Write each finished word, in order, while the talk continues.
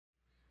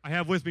I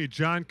have with me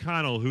John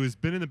Connell, who has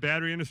been in the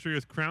battery industry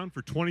with Crown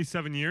for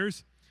 27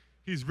 years.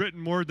 He's written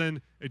more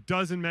than a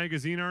dozen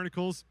magazine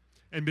articles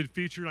and been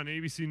featured on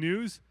ABC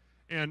News.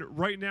 And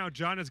right now,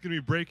 John is going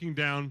to be breaking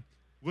down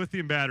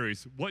lithium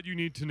batteries, what you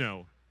need to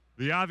know,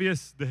 the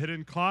obvious, the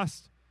hidden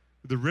cost,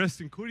 the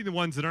risks, including the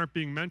ones that aren't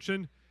being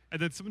mentioned,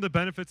 and then some of the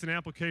benefits and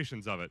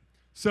applications of it.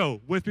 So,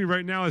 with me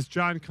right now is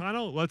John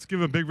Connell. Let's give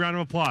him a big round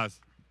of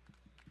applause.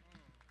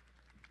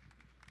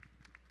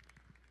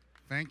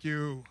 Thank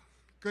you.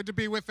 Good to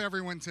be with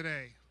everyone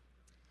today.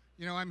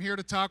 You know, I'm here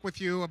to talk with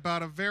you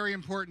about a very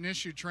important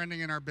issue trending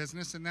in our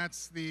business, and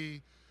that's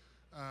the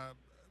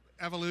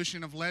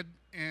evolution of lead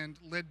and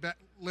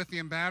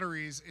lithium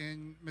batteries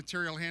in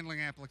material handling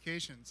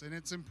applications. And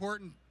it's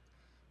important,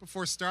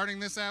 before starting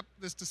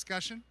this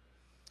discussion,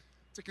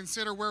 to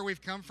consider where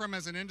we've come from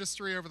as an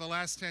industry over the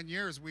last 10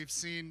 years. We've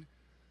seen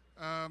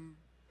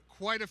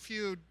quite a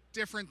few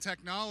different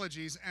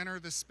technologies enter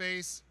the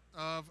space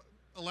of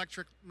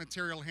electric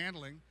material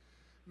handling.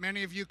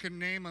 Many of you can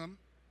name them.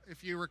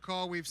 If you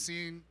recall, we've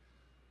seen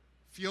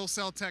fuel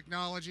cell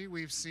technology,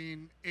 we've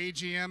seen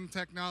AGM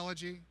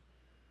technology,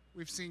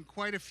 we've seen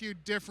quite a few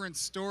different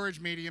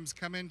storage mediums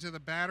come into the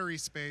battery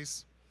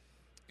space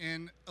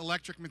in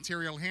electric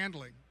material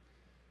handling.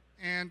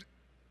 And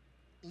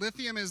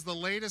lithium is the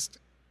latest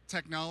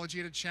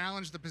technology to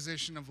challenge the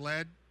position of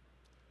lead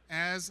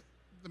as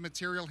the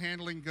material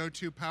handling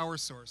go-to power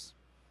source.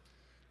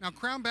 Now,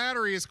 Crown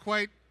Battery is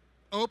quite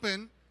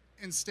open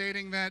in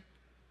stating that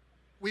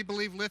we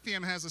believe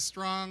lithium has a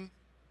strong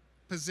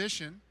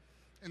position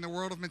in the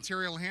world of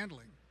material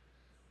handling.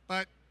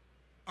 But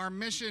our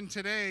mission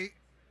today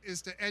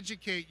is to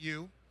educate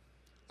you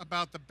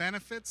about the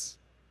benefits,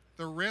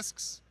 the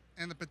risks,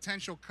 and the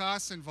potential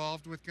costs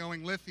involved with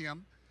going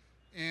lithium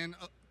in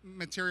a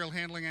material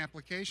handling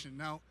application.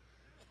 Now,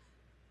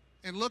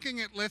 in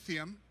looking at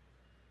lithium,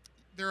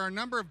 there are a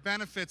number of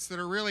benefits that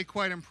are really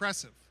quite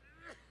impressive.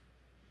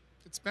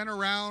 It's been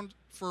around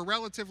for a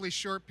relatively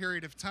short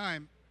period of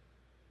time,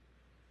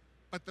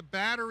 but the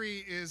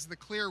battery is the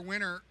clear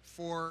winner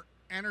for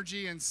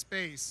energy and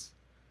space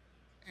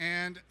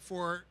and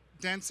for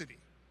density.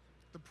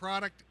 The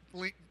product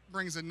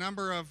brings a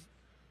number of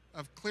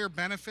clear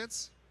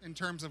benefits in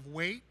terms of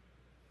weight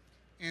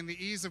and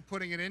the ease of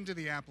putting it into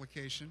the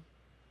application,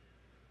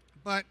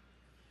 but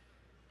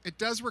it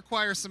does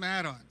require some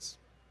add-ons.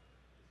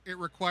 It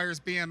requires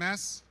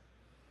BMS,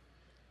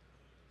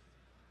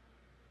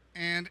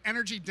 and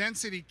energy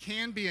density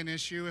can be an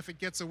issue if it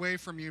gets away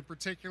from you,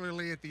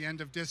 particularly at the end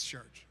of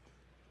discharge.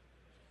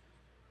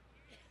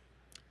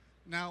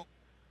 Now,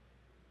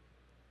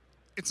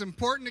 it's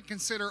important to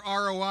consider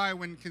ROI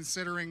when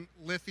considering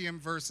lithium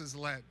versus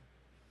lead,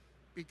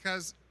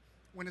 because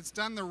when it's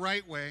done the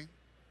right way,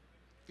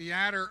 the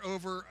adder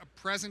over a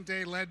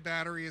present-day lead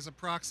battery is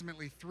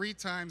approximately 3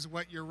 times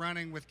what you're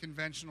running with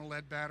conventional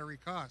lead battery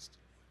cost.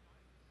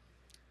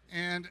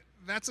 And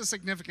that's a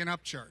significant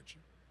upcharge.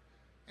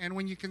 And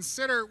when you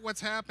consider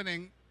what's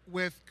happening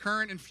with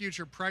current and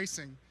future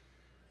pricing,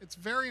 it's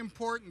very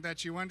important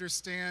that you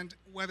understand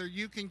whether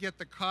you can get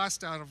the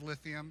cost out of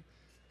lithium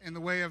in the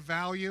way of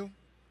value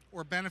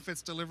or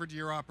benefits delivered to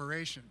your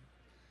operation.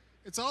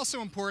 It's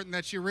also important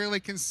that you really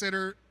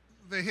consider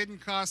the hidden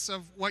costs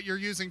of what you're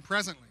using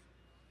presently.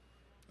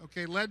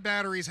 Okay, lead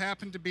batteries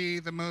happen to be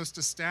the most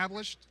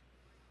established,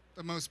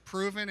 the most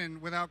proven,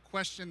 and without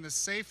question the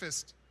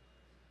safest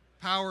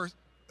power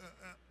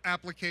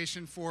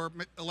application for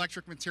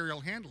electric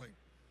material handling.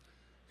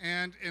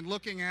 And in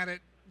looking at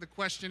it, the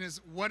question is,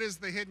 what is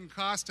the hidden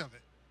cost of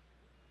it?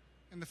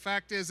 And the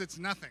fact is, it's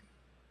nothing.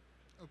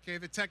 Okay,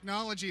 the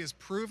technology is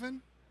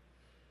proven,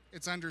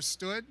 it's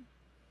understood,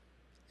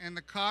 and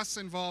the costs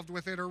involved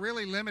with it are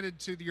really limited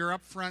to your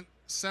upfront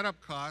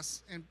setup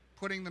costs and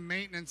putting the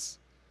maintenance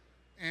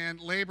and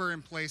labor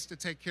in place to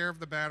take care of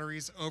the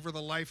batteries over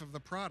the life of the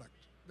product.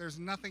 There's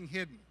nothing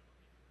hidden.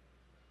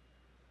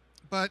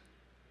 But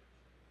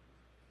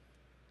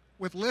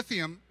with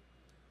lithium,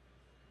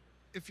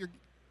 if you're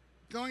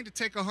going to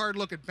take a hard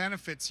look at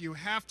benefits, you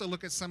have to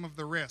look at some of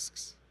the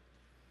risks.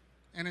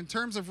 And in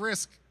terms of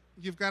risk,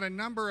 you've got a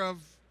number of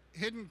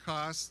hidden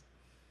costs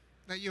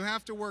that you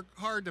have to work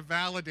hard to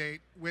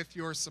validate with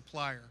your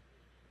supplier.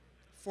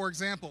 For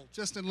example,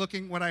 just in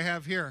looking what I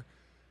have here,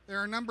 there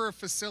are a number of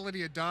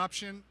facility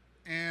adoption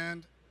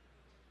and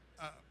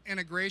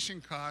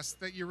integration costs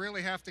that you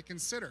really have to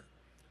consider.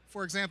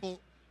 For example,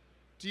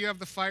 do you have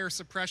the fire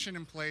suppression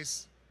in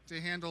place to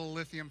handle a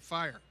lithium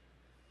fire?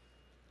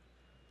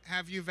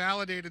 Have you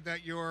validated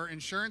that your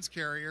insurance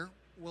carrier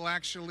will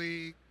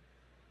actually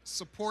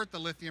support the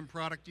lithium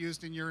product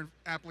used in your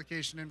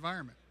application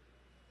environment?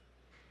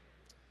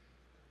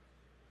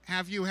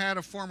 Have you had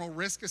a formal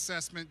risk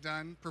assessment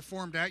done,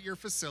 performed at your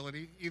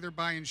facility, either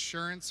by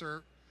insurance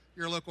or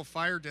your local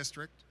fire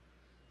district,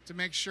 to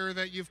make sure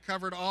that you've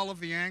covered all of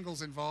the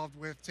angles involved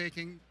with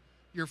taking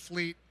your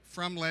fleet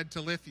from lead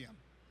to lithium?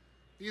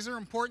 These are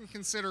important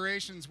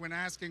considerations when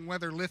asking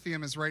whether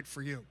lithium is right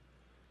for you.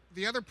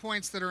 The other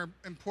points that are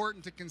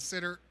important to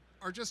consider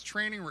are just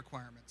training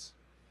requirements.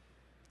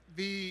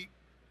 The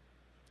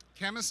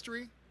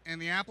chemistry and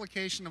the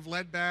application of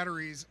lead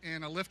batteries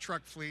in a lift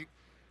truck fleet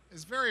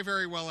is very,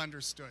 very well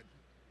understood.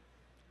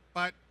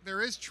 But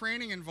there is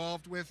training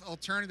involved with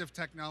alternative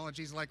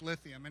technologies like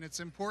lithium, and it's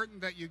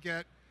important that you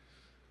get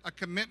a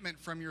commitment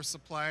from your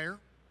supplier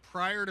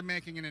prior to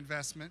making an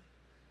investment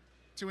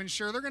to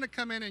ensure they're going to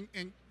come in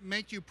and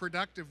make you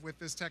productive with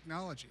this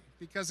technology.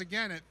 Because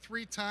again, at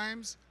 3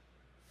 times,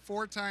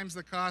 4 times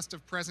the cost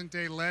of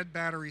present-day lead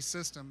battery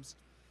systems,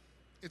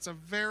 it's a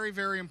very,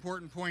 very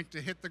important point to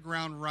hit the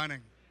ground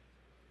running.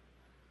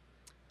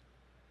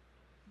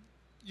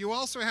 You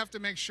also have to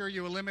make sure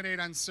you eliminate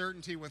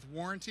uncertainty with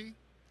warranty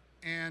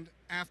and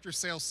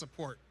after-sales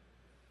support.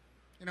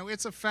 You know,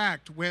 it's a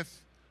fact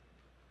with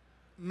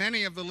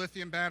many of the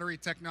lithium battery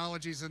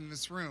technologies in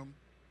this room,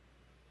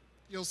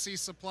 you'll see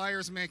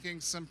suppliers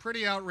making some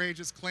pretty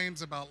outrageous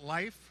claims about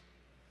life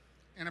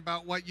and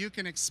about what you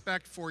can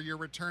expect for your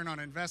return on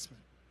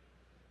investment.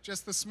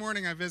 Just this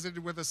morning, I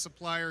visited with a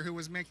supplier who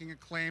was making a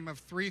claim of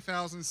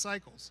 3,000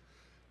 cycles,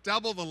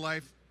 double the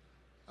life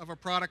of a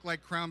product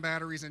like Crown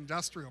Battery's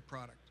industrial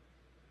product.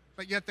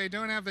 But yet they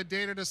don't have the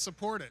data to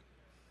support it.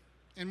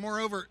 And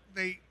moreover,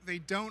 they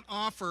don't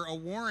offer a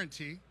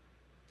warranty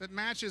that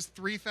matches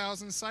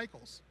 3,000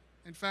 cycles.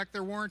 In fact,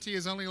 their warranty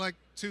is only like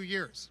 2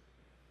 years.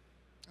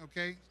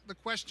 Okay? The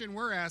question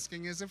we're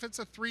asking is, if it's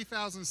a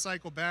 3,000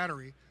 cycle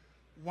battery,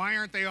 why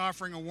aren't they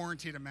offering a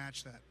warranty to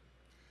match that?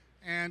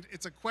 And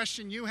it's a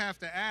question you have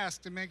to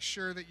ask to make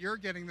sure that you're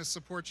getting the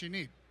support you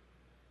need.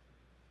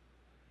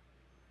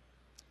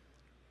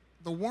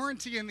 The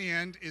warranty in the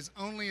end is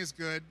only as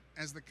good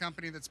as the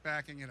company that's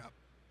backing it up.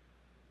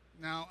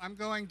 Now, I'm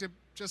going to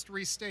just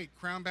restate,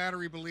 Crown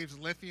Battery believes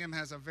lithium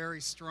has a very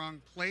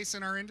strong place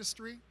in our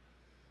industry.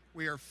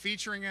 We are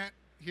featuring it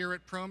here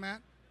at ProMat,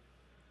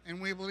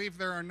 and we believe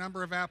there are a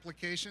number of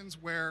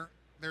applications where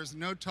there's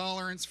no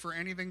tolerance for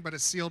anything but a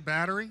sealed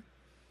battery,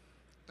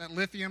 that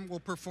lithium will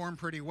perform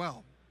pretty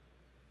well.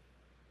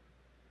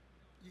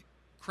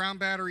 Crown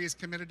Battery is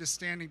committed to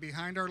standing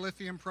behind our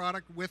lithium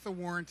product with a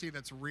warranty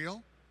that's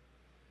real.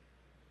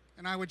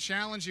 And I would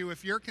challenge you,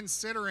 if you're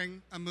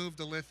considering a move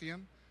to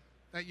lithium,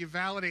 that you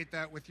validate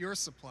that with your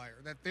supplier,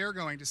 that they're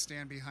going to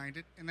stand behind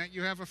it, and that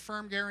you have a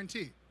firm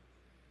guarantee.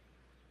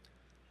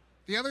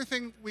 The other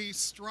thing we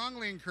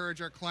strongly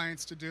encourage our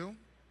clients to do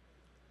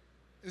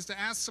is to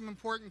ask some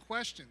important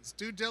questions.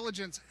 Due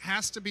diligence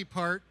has to be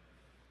part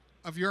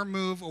of your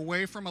move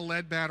away from a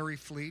lead battery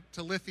fleet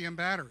to lithium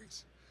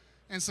batteries.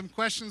 And some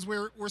questions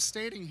we're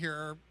stating here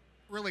are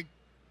really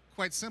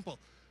quite simple.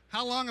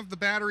 How long have the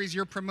batteries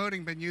you're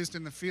promoting been used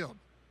in the field?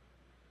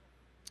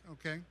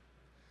 Okay.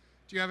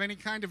 Do you have any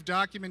kind of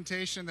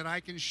documentation that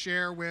I can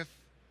share with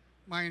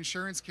my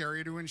insurance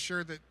carrier to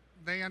ensure that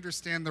they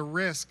understand the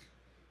risk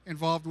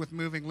involved with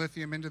moving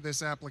lithium into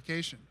this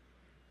application?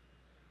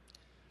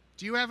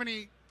 Do you have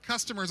any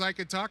customers I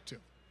could talk to?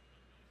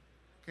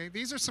 Okay,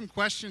 these are some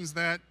questions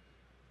that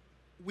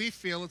we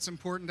feel it's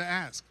important to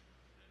ask.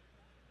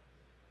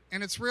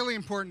 And it's really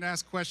important to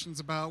ask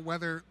questions about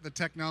whether the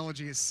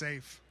technology is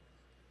safe.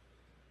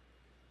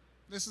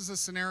 This is a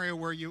scenario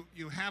where you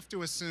have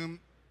to assume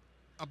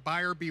a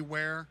buyer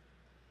beware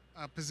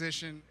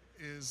position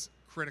is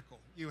critical.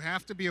 You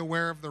have to be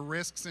aware of the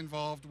risks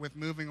involved with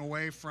moving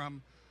away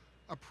from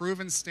a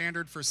proven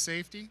standard for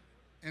safety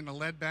in a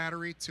lead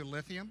battery to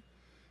lithium,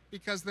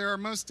 because there are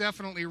most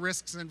definitely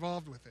risks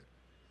involved with it.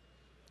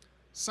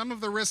 Some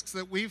of the risks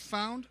that we've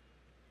found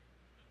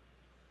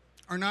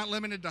are not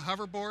limited to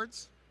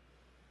hoverboards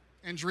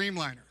and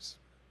Dreamliners.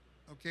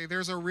 Okay,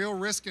 there's a real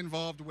risk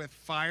involved with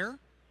fire.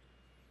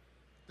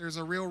 There's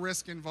a real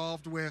risk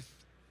involved with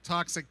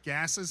toxic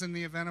gases in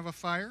the event of a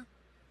fire.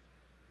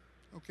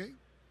 Okay.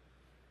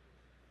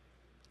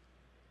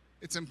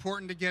 It's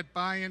important to get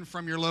buy-in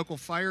from your local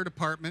fire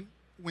department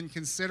when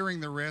considering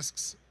the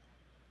risks,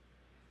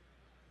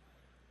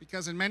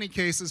 because in many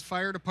cases,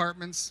 fire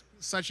departments,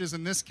 such as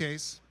in this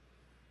case,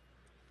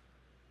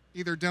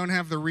 either don't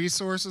have the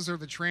resources or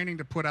the training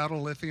to put out a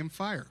lithium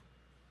fire.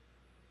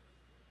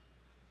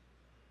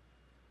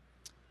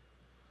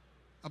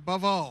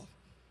 Above all,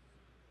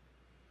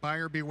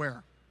 buyer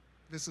beware.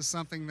 This is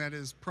something that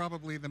is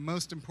probably the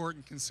most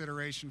important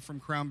consideration from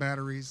Crown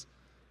Battery's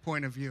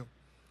point of view.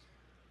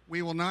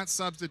 We will not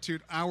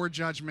substitute our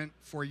judgment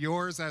for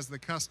yours as the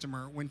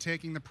customer when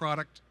taking the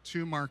product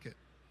to market.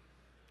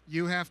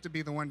 You have to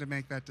be the one to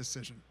make that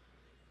decision.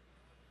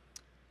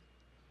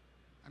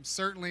 I'm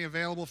certainly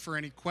available for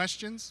any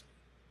questions.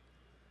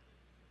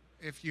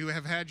 If you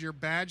have had your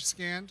badge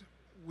scanned,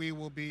 we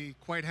will be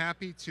quite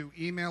happy to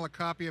email a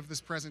copy of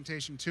this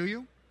presentation to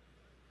you.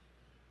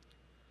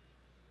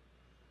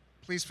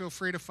 Please feel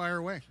free to fire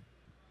away.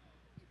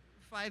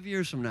 5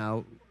 years from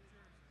now,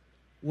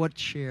 what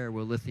share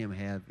will lithium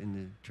have in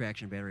the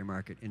traction battery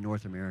market in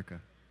North America?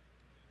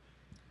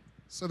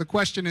 So the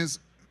question is,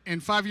 in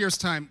 5 years'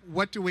 time,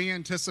 what do we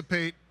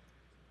anticipate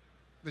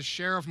the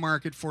share of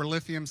market for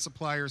lithium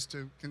suppliers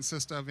to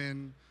consist of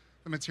in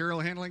the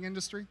material handling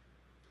industry?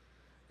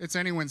 It's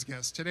anyone's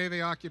guess. Today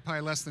they occupy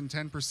less than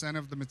 10%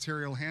 of the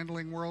material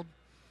handling world.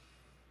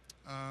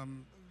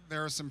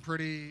 there are some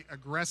pretty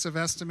aggressive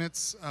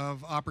estimates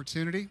of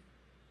opportunity.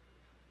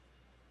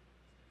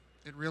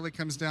 It really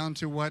comes down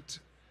to what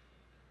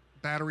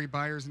battery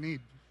buyers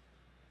need.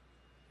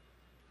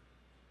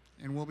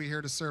 And we'll be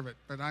here to serve it.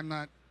 But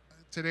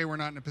today we're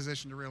not in a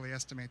position to really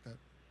estimate that.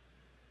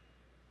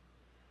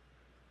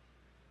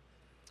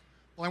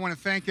 Well, I want to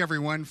thank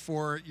everyone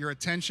for your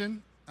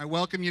attention. I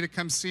welcome you to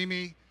come see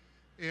me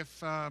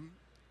if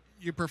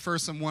you prefer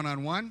some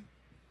one-on-one.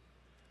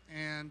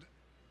 And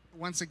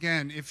once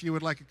again, if you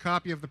would like a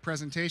copy of the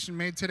presentation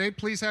made today,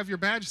 please have your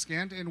badge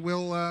scanned, and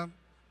we'll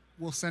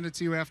send it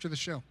to you after the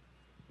show.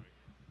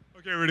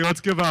 Okay, everybody,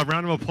 let's give a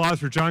round of applause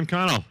for John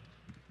Connell.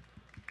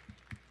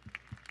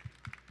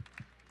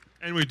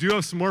 And we do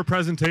have some more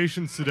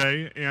presentations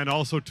today and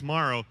also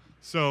tomorrow,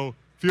 so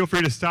feel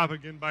free to stop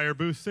again by our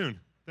booth soon.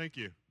 Thank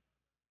you.